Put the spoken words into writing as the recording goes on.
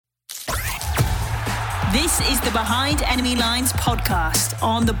This is the Behind Enemy Lines podcast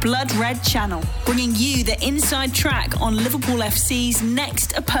on the Blood Red channel, bringing you the inside track on Liverpool FC's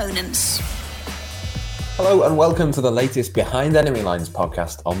next opponents. Hello and welcome to the latest Behind Enemy Lines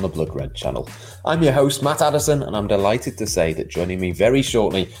podcast on the Blood Red channel. I'm your host Matt Addison, and I'm delighted to say that joining me very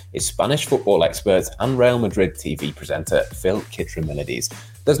shortly is Spanish football expert and Real Madrid TV presenter Phil Kitraminides.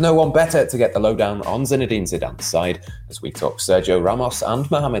 There's no one better to get the lowdown on Zinedine Zidane's side as we talk Sergio Ramos and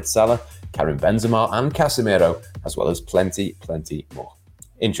Mohamed Salah, Karim Benzema and Casemiro, as well as plenty more.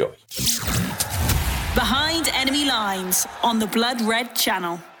 Enjoy. Behind Enemy Lines on the Blood Red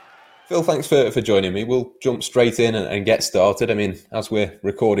channel. Phil, thanks for joining me. We'll jump straight in and get started. I mean, as we're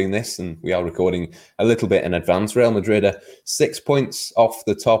recording this, and we are recording a little bit in advance, Real Madrid are 6 points off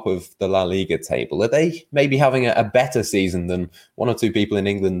the top of the La Liga table. Are they maybe having a better season than one or two people in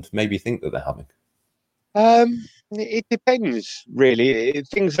England maybe think that they're having? It depends, really.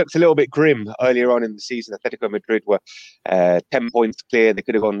 Things looked a little bit grim earlier on in the season. Atletico Madrid were 10 points clear. They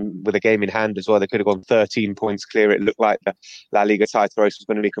could have gone with a game in hand as well. They could have gone 13 points clear. It looked like the La Liga title race was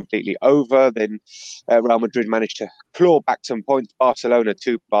going to be completely over. Then Real Madrid managed to claw back some points. Barcelona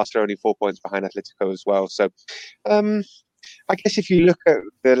only 4 points behind Atletico as well. So I guess if you look at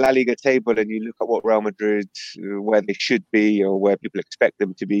the La Liga table and you look at what Real Madrid, where they should be or where people expect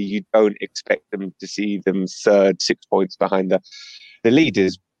them to be, you don't expect them to see them third, 6 points behind the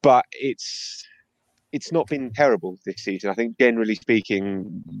leaders. But it's not been terrible this season. I think generally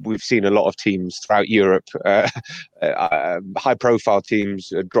speaking, we've seen a lot of teams throughout Europe, high-profile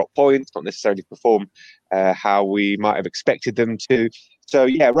teams drop points, not necessarily perform how we might have expected them to. So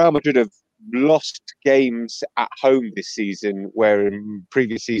yeah, Real Madrid have lost games at home this season, where in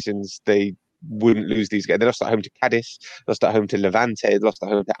previous seasons they wouldn't lose these games. They lost at home to Cadiz, lost at home to Levante, lost at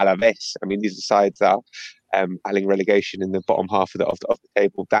home to Alaves. I mean, these are sides that are battling relegation in the bottom half of the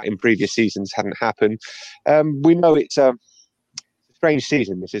table. That in previous seasons hadn't happened. We know it's a strange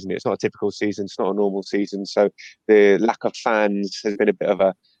season, this, isn't it? It's not a typical season. It's not a normal season. So the lack of fans has been a bit of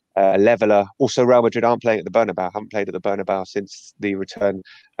a leveler. Also, Real Madrid aren't playing at the Bernabeu. Haven't played at the Bernabeu since the return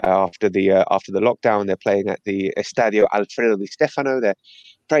after the lockdown. They're playing at the Estadio Alfredo Di Stefano, their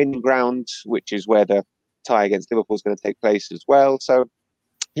training ground, which is where the tie against Liverpool is going to take place as well. So,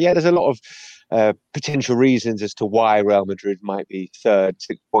 yeah, there's a lot of potential reasons as to why Real Madrid might be third,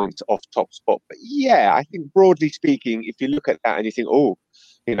 6 points off top spot. But yeah, I think broadly speaking, if you look at that and you think,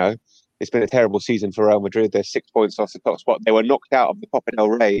 it's been a terrible season for Real Madrid. They're 6 points off the top spot. They were knocked out of the Copa del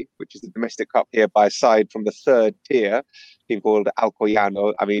Rey, which is the domestic cup here, by a side from the third tier, a team called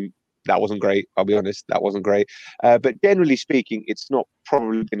Alcoyano. I mean, that wasn't great. I'll be honest, that wasn't great. But generally speaking, it's not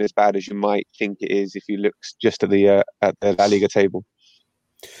probably been as bad as you might think it is if you look just at the La Liga table.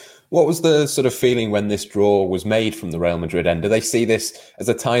 What was the sort of feeling when this draw was made from the Real Madrid end? Do they see this as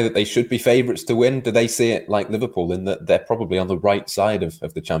a tie that they should be favourites to win? Do they see it like Liverpool in that they're probably on the right side of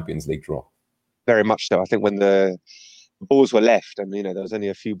the Champions League draw? Very much so. I think when the balls were left, and there was only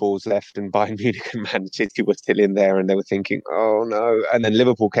a few balls left, and Bayern Munich and Man City were still in there, and they were thinking, "Oh no!" And then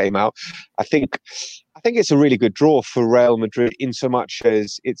Liverpool came out. I think it's a really good draw for Real Madrid, in so much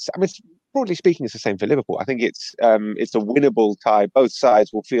as it's. I mean, broadly speaking, it's the same for Liverpool. I think it's a winnable tie. Both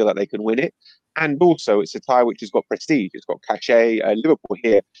sides will feel that they can win it, and also it's a tie which has got prestige. It's got cachet. Liverpool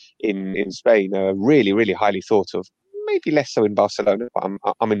here in Spain are really, really highly thought of. Maybe less so in Barcelona, but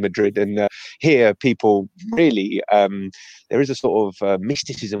I'm in Madrid, and here people really, there is a sort of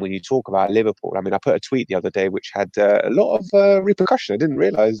mysticism when you talk about Liverpool. I mean, I put a tweet the other day which had a lot of repercussion. I didn't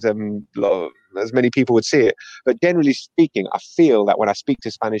realise as many people would see it, but generally speaking, I feel that when I speak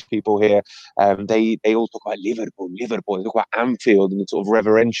to Spanish people here, they all talk about Liverpool, they talk about Anfield in sort of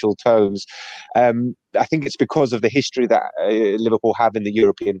reverential tones. I think it's because of the history that Liverpool have in the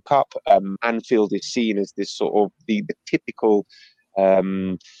European Cup. Anfield is seen as this sort of the typical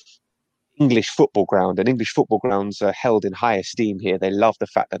English football ground, and English football grounds are held in high esteem here. They love the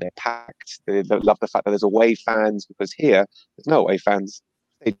fact that they're packed. They love the fact that there's away fans, because here there's no away fans.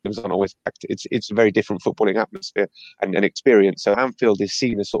 Stadiums aren't always packed. It's a very different footballing atmosphere and experience. So Anfield is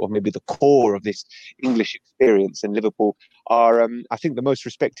seen as sort of maybe the core of this English experience, and Liverpool are, I think, the most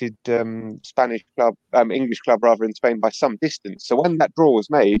respected English club rather in Spain by some distance. So when that draw was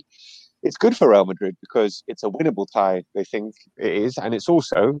made, it's good for Real Madrid because it's a winnable tie. They think it is, and it's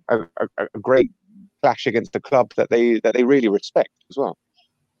also a great clash against a club that they really respect as well.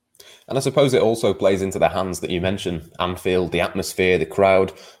 And I suppose it also plays into the hands that you mentioned, Anfield, the atmosphere, the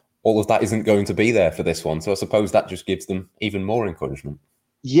crowd. All of that isn't going to be there for this one. So I suppose that just gives them even more encouragement.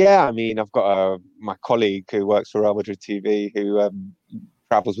 Yeah, I mean, I've got my colleague who works for Real Madrid TV who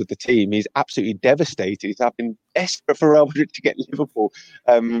travels with the team. He's absolutely devastated. I've been desperate for Real Madrid to get Liverpool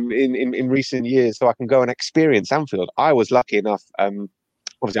in recent years so I can go and experience Anfield. I was lucky enough.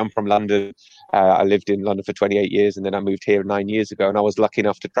 Obviously, I'm from London. I lived in London for 28 years, and then I moved here 9 years ago. And I was lucky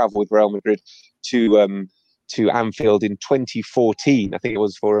enough to travel with Real Madrid to Anfield in 2014. I think it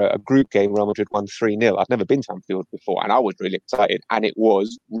was for a group game. Real Madrid won 3-0. I'd never been to Anfield before, and I was really excited. And it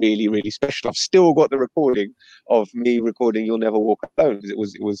was really, really special. I've still got the recording of me recording "You'll Never Walk Alone"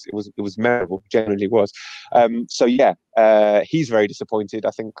 because it was memorable. Genuinely was. So yeah, he's very disappointed.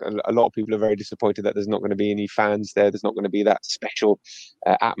 I think a lot of people are very disappointed that there's not going to be any fans there. There's not going to be that special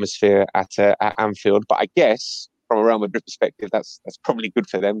atmosphere at Anfield. But I guess, from a Real Madrid perspective, that's probably good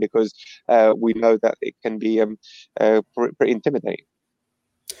for them because we know that it can be pretty intimidating.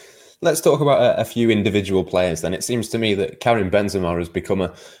 Let's talk about a few individual players then. It seems to me that Karim Benzema has become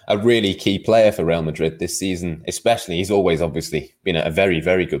a really key player for Real Madrid this season, especially. He's always obviously been a very,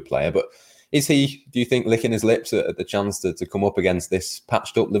 very good player, but is he, do you think, licking his lips at the chance to come up against this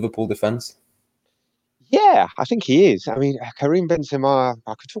patched up Liverpool defence? Yeah, I think he is. I mean, Karim Benzema,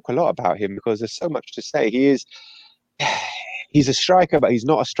 I could talk a lot about him because there's so much to say. He's a striker, but he's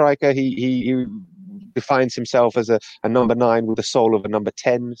not a striker. He defines himself as a number 9 with the soul of a number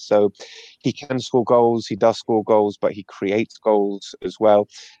 10. So he can score goals. He does score goals, but he creates goals as well.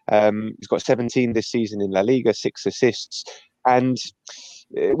 He's got 17 this season in La Liga, 6 assists. And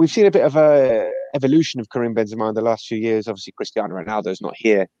we've seen a bit of a evolution of Karim Benzema in the last few years. Obviously, Cristiano Ronaldo is not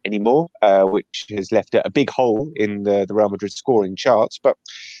here anymore, which has left a big hole in the Real Madrid scoring charts. But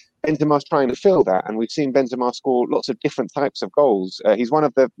Benzema's trying to fill that, and we've seen Benzema score lots of different types of goals. He's one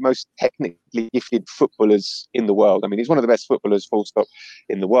of the most technically gifted footballers in the world. I mean, he's one of the best footballers, full stop,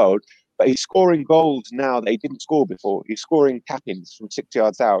 in the world. But he's scoring goals now that he didn't score before. He's scoring tap-ins from 6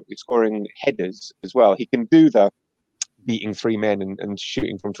 yards out. He's scoring headers as well. He can do the beating 3 men and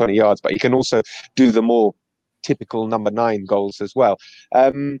shooting from 20 yards, but he can also do the more typical number 9 goals as well.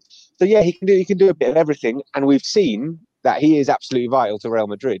 So yeah, he can do a bit of everything, and we've seen that he is absolutely vital to Real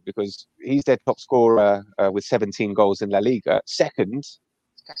Madrid because he's their top scorer with 17 goals in La Liga. Second,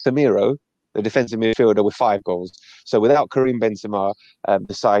 Casemiro, the defensive midfielder, with 5 goals. So without Karim Benzema,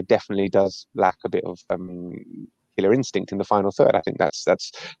 the side definitely does lack a bit of killer instinct in the final third. I think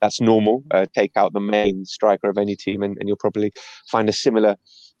that's normal. Take out the main striker of any team, and you'll probably find a similar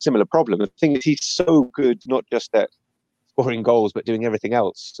problem. The thing is, he's so good, not just at scoring goals, but doing everything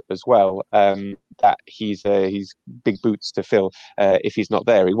else as well. That he's big boots to fill if he's not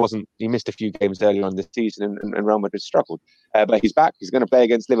there. He missed a few games earlier on this season, and Real Madrid struggled. But he's back. He's going to play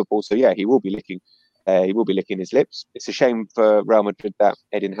against Liverpool, so yeah, he will be licking his lips. It's a shame for Real Madrid that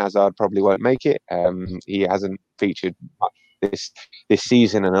Eden Hazard probably won't make it. He hasn't featured much this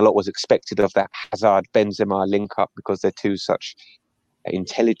season, and a lot was expected of that Hazard-Benzema link-up because they're two such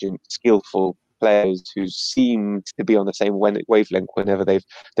intelligent, skillful players who seem to be on the same wavelength whenever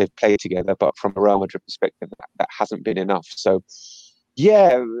they've played together. But from a Real Madrid perspective, that hasn't been enough. So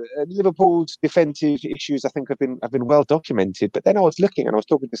yeah, Liverpool's defensive issues I think have been well documented. But then I was looking and I was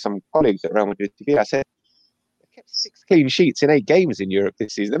talking to some colleagues at Real Madrid TV. I said they've kept 6 clean sheets in 8 games in Europe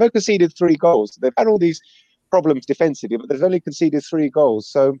this season. They've only conceded 3 goals. They've had all these problems defensively, but they've only conceded 3 goals.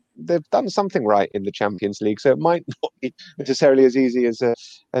 So they've done something right in the Champions League. So it might not be necessarily as easy as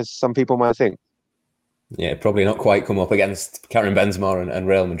some people might think. Yeah, probably not quite come up against Karim Benzema and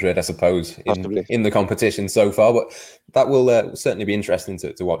Real Madrid, I suppose, in the competition so far. But that will certainly be interesting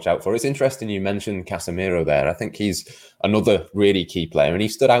to watch out for. It's interesting you mentioned Casemiro there. I think he's another really key player. And he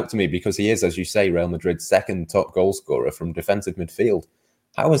stood out to me because he is, as you say, Real Madrid's second top goal scorer from defensive midfield.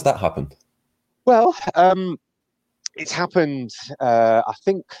 How has that happened? Well, it's happened, I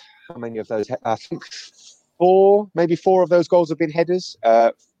think, how many of those? I think 4 of those goals have been headers.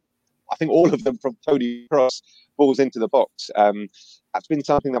 I think all of them from Toni Kroos, balls into the box. That's been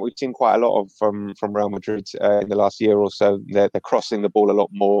something that we've seen quite a lot of from Real Madrid in the last year or so. They're crossing the ball a lot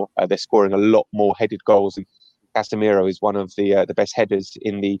more. They're scoring a lot more headed goals. Casemiro is one of the best headers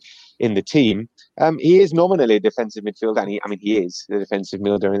in the team. He is nominally a defensive midfielder, and he is the defensive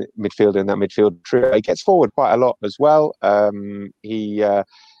midfielder in that midfield trio. He gets forward quite a lot as well. He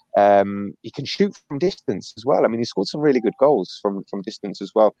can shoot from distance as well. I mean, he scored some really good goals from distance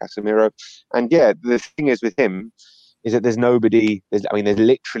as well, Casemiro. And yeah, the thing is with him is that there's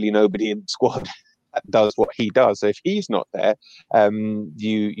literally nobody in the squad that does what he does. So if he's not there,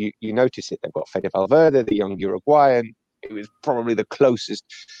 you notice it. They've got Fede Valverde, the young Uruguayan. It was probably the closest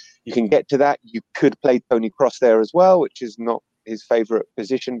you can get to that. You could play Toni Kroos there as well, which is not his favourite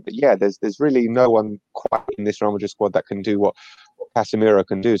position. But yeah, there's really no one quite in this Real Madrid squad that can do what Casemiro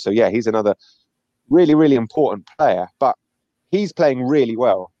can do. So yeah, he's another really, really important player. But he's playing really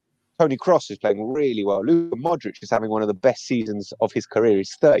well. Toni Kroos is playing really well. Luka Modric is having one of the best seasons of his career.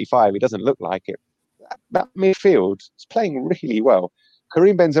 He's 35. He doesn't look like it. That midfield is playing really well.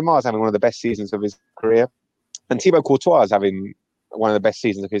 Karim Benzema is having one of the best seasons of his career. And Thibaut Courtois is having one of the best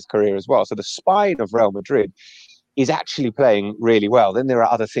seasons of his career as well. So the spine of Real Madrid is actually playing really well. Then there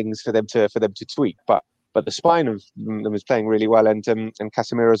are other things for them to tweak. But the spine of them is playing really well. And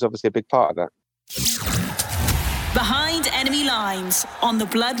Casemiro is obviously a big part of that. Behind Enemy Lines on the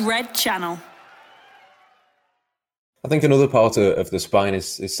Blood Red Channel. I think another part of the spine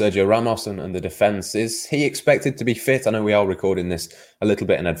is Sergio Ramos and the defence. Is he expected to be fit? I know we are recording this a little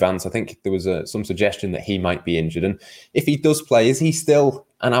bit in advance. I think there was some suggestion that he might be injured. And if he does play, is he still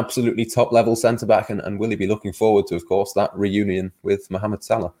an absolutely top-level centre-back? And will he be looking forward to, of course, that reunion with Mohamed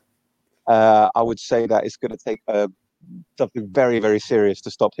Salah? I would say that it's going to take something very, very serious to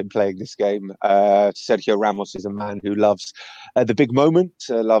stop him playing this game. Sergio Ramos is a man who loves the big moment,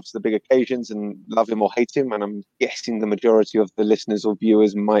 loves the big occasions, and love him or hate him. And I'm guessing the majority of the listeners or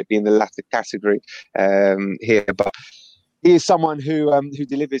viewers might be in the latter category here. But he is someone who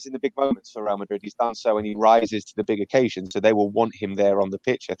delivers in the big moments for Real Madrid. He's done so, and he rises to the big occasions. So they will want him there on the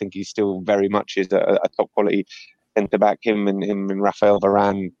pitch. I think he still very much is a top quality centre back. Him and Rafael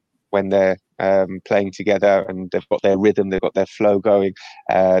Varane, when they're playing together and they've got their rhythm, they've got their flow going,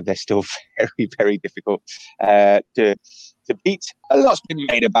 they're still very, very difficult to beat. A lot's been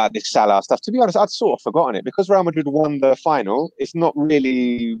made about this Salah stuff. To be honest, I'd sort of forgotten it. Because Real Madrid won the final, it's not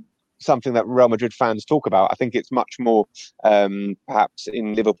really something that Real Madrid fans talk about. I think it's much more perhaps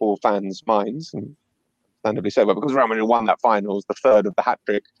in Liverpool fans' minds, and understandably so, but because Real Madrid won that final, was the third of the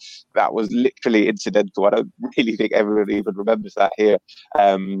hat-trick, that was literally incidental. I don't really think everyone even remembers that here.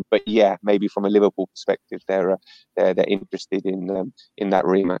 But yeah, maybe from a Liverpool perspective, they're interested in that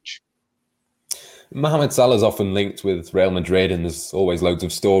rematch. Mohamed Salah is often linked with Real Madrid, and there's always loads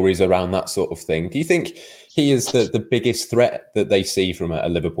of stories around that sort of thing. Do you think he is the biggest threat that they see from a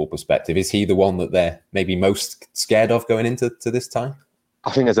Liverpool perspective? Is he the one that they're maybe most scared of going into this time?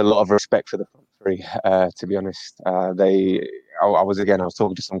 I think there's a lot of respect for the front three, to be honest. I was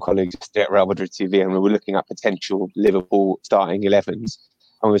talking to some colleagues at Real Madrid TV, and we were looking at potential Liverpool starting 11s,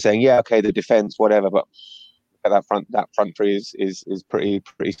 and we were saying, yeah, okay, the defence, whatever, but that front three is pretty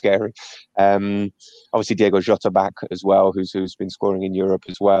scary. Obviously Diego Jota back as well, who's been scoring in Europe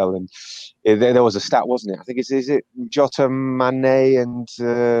as well. And there was a stat, wasn't it? I think is it Jota, Mane, and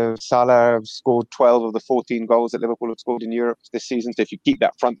Salah have scored 12 of the 14 goals that Liverpool have scored in Europe this season. So if you keep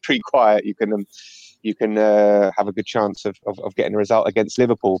that front three quiet, you can have a good chance of getting a result against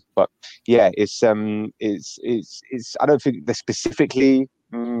Liverpool. But yeah, it's I don't think they're specifically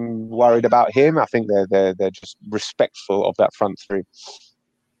worried about him. I think they're just respectful of that front three.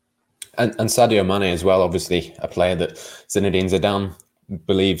 And Sadio Mane as well, obviously a player that Zinedine Zidane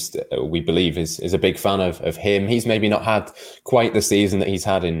we believe is a big fan of him. He's maybe not had quite the season that he's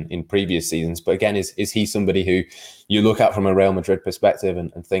had in previous seasons, but again, is he somebody who you look at from a Real Madrid perspective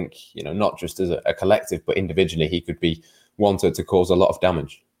and think, not just as a collective, but individually, he could be wanted to cause a lot of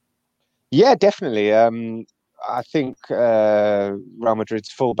damage? Yeah, definitely. I think Real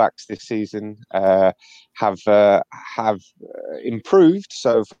Madrid's fullbacks this season have improved.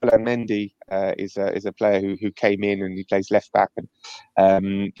 So Mendy is a player who came in and he plays left back,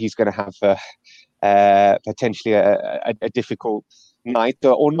 and he's going to have potentially a difficult night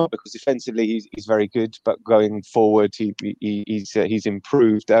or not, because defensively he's very good, but going forward he's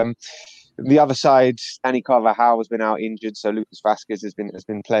improved. The other side, Dani Carvajal has been out injured, so Lucas Vazquez has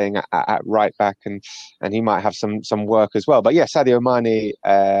been playing at right back, and he might have some work as well. But yeah, Sadio Mane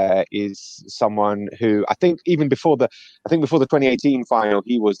is someone who I think even before the 2018 final,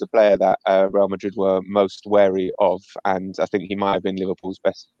 he was the player that Real Madrid were most wary of, and I think he might have been Liverpool's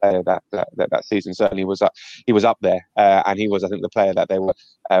best player that season. Certainly he was up there, and he was, I think, the player that they were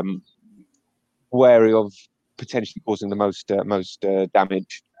wary of potentially causing the most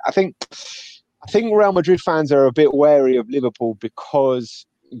damage. I think Real Madrid fans are a bit wary of Liverpool because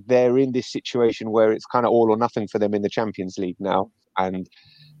they're in this situation where it's kind of all or nothing for them in the Champions League now. And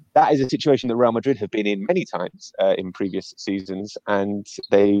that is a situation that Real Madrid have been in many times in previous seasons, and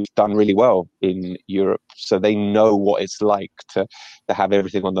they've done really well in Europe. So they know what it's like to have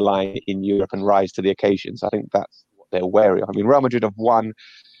everything on the line in Europe and rise to the occasions. I think that's what they're wary of. I mean, Real Madrid have won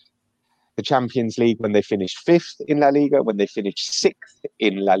the Champions League when they finished 5th in La Liga, when they finished 6th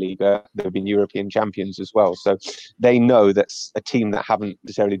in La Liga. They've been European champions as well. So they know that a team that haven't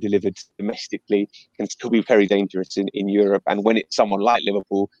necessarily delivered domestically can still be very dangerous in Europe. And when it's someone like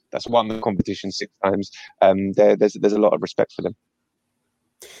Liverpool that's won the competition 6 times, there's a lot of respect for them.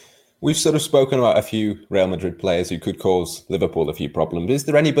 We've sort of spoken about a few Real Madrid players who could cause Liverpool a few problems. Is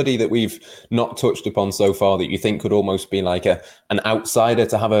there anybody that we've not touched upon so far that you think could almost be like an outsider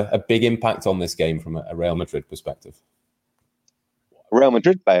to have a big impact on this game from a Real Madrid perspective? A Real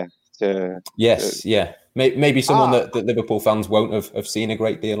Madrid player? Yes. Maybe someone that Liverpool fans won't have seen a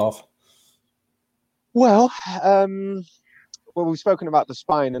great deal of. Well, we've spoken about the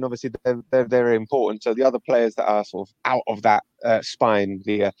spine, and obviously they're very important. So the other players that are sort of out of that spine,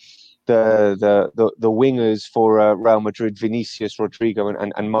 the wingers for Real Madrid, Vinicius, Rodrigo,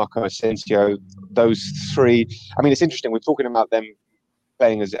 and Marco Asensio, those three. I mean, it's interesting. We're talking about them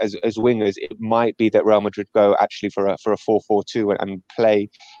playing as wingers. It might be that Real Madrid go actually for a 4-4-2 and play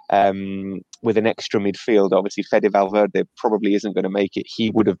with an extra midfield. Obviously, Fede Valverde probably isn't going to make it. He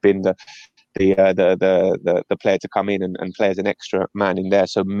would have been the player to come in and play as an extra man in there.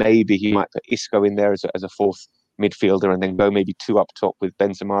 So maybe he might put Isco in there as a fourth midfielder and then go maybe two up top with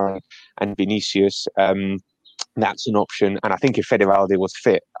Benzema and Vinicius. That's an option. And I think if Fede Valverde was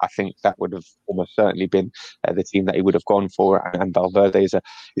fit, I think that would have almost certainly been the team that he would have gone for. And Valverde is a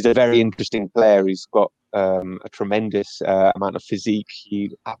very interesting player. He's got a tremendous amount of physique.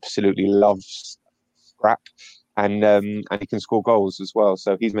 He absolutely loves scrap. And he can score goals as well.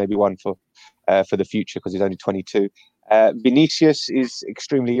 So he's maybe one for the future because he's only 22. Vinicius is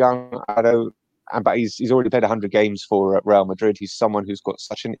extremely young. But he's already played 100 games for Real Madrid. He's someone who's got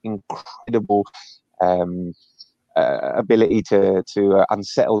such an incredible ability to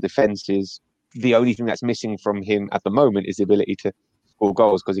unsettle defences. The only thing that's missing from him at the moment is the ability to score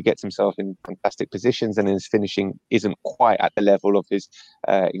goals because he gets himself in fantastic positions and his finishing isn't quite at the level of his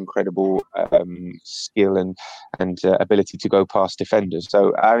incredible skill and ability to go past defenders.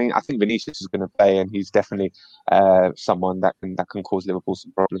 So I mean, I think Vinicius is going to play, and he's definitely someone that can cause Liverpool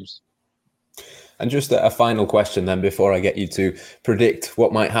some problems. And just a final question then before I get you to predict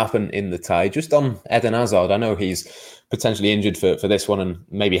what might happen in the tie. Just on Eden Hazard, I know he's potentially injured for this one and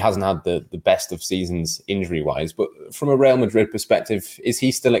maybe hasn't had the best of seasons injury-wise, but from a Real Madrid perspective, is he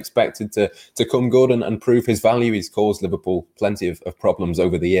still expected to come good and prove his value? He's caused Liverpool plenty of problems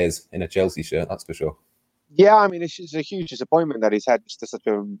over the years in a Chelsea shirt, that's for sure. Yeah, I mean, it's just a huge disappointment that he's had just such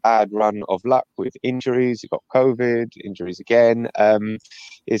a bad run of luck with injuries. He got COVID, injuries again.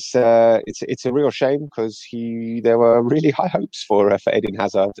 It's a real shame because there were really high hopes for Eden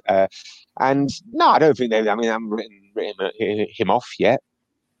Hazard. And no, I don't think I haven't written him off yet.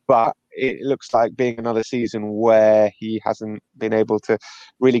 But it looks like being another season where he hasn't been able to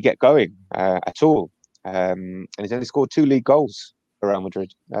really get going at all. And he's only scored 2 league goals. Real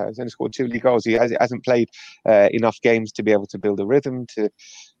Madrid. He's only scored 2 league goals. He hasn't played enough games to be able to build a rhythm, to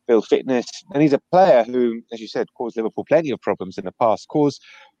build fitness. And he's a player who, as you said, caused Liverpool plenty of problems in the past, caused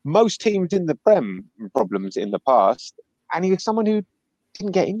most teams in the Prem problems in the past. And he was someone who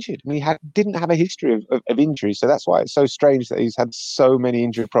didn't get injured. I mean, he didn't have a history of injuries. So that's why it's so strange that he's had so many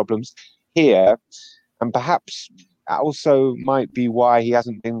injury problems here. And perhaps also might be why he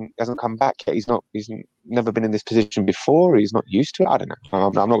hasn't come back yet. He's never been in this position before. He's not used to it. I don't know.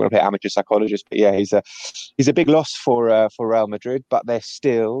 I'm not going to play amateur psychologist, but yeah, he's a big loss for Real Madrid. But they're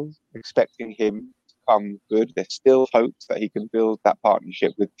still expecting him to come good. There's still hopes that he can build that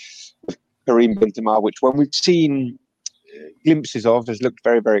partnership with Karim Benzema, which when we've seen glimpses of has looked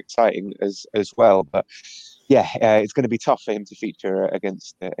very, very exciting as well. But yeah, it's going to be tough for him to feature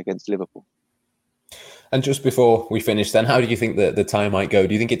against Liverpool. And just before we finish then, how do you think the tie might go?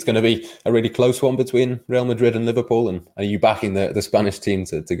 Do you think it's going to be a really close one between Real Madrid and Liverpool? And are you backing the Spanish team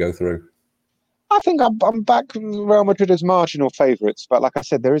to go through? I think I'm back Real Madrid as marginal favourites, but like I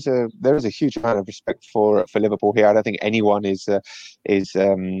said, there is a huge amount of respect for Liverpool here. I don't think anyone is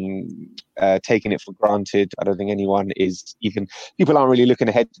taking it for granted. I don't think anyone is even. People aren't really looking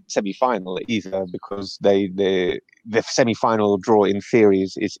ahead to the semi-final either, because the semi-final draw in theory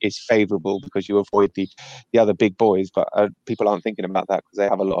is favourable because you avoid the other big boys. But people aren't thinking about that because they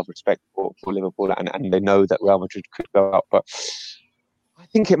have a lot of respect for Liverpool and they know that Real Madrid could go up, but I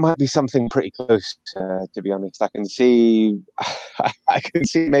think it might be something pretty close, to be honest. I can see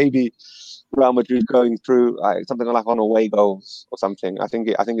maybe Real Madrid going through something like on away goals or something. I think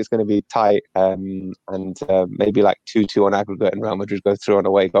it's going to be tight, and maybe like 2-2 on aggregate, and Real Madrid go through on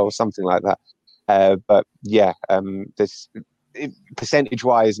away goals, something like that. But yeah, this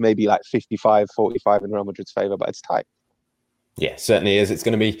percentage-wise, maybe like 55-45 in Real Madrid's favour, but it's tight. Yeah, certainly is. It's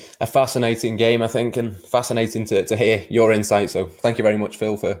going to be a fascinating game, I think, and fascinating to hear your insight. So thank you very much,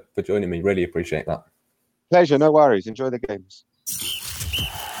 Phil, for joining me. Really appreciate that. Pleasure, no worries. Enjoy the games.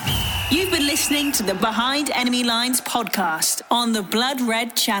 You've been listening to the Behind Enemy Lines podcast on the Blood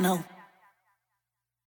Red Channel.